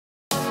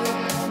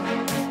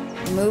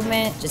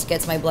Movement just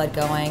gets my blood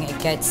going. It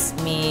gets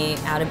me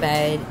out of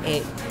bed.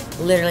 It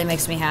literally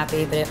makes me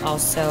happy, but it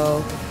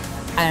also,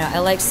 I don't know, I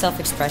like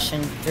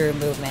self-expression through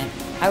movement.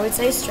 I would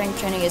say strength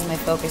training is my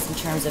focus in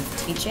terms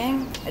of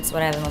teaching. It's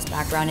what I have the most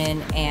background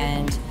in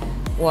and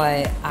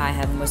what I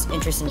have the most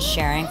interest in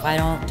sharing. If I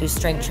don't do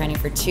strength training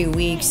for 2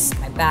 weeks,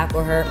 my back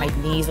will hurt, my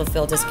knees will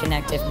feel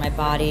disconnected from my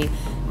body,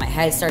 my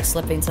head starts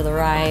slipping to the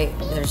right.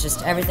 There's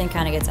just, everything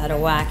kind of gets out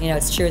of whack. You know,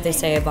 it's true what they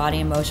say, a body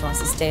in motion wants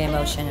to stay in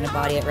motion and a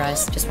body at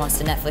rest just wants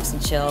to Netflix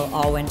and chill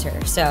all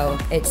winter. So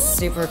it's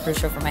super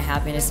crucial for my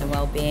happiness and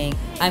well-being.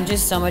 I'm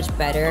just so much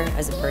better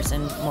as a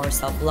person, more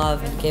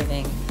self-love and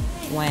giving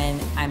when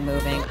I'm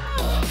moving.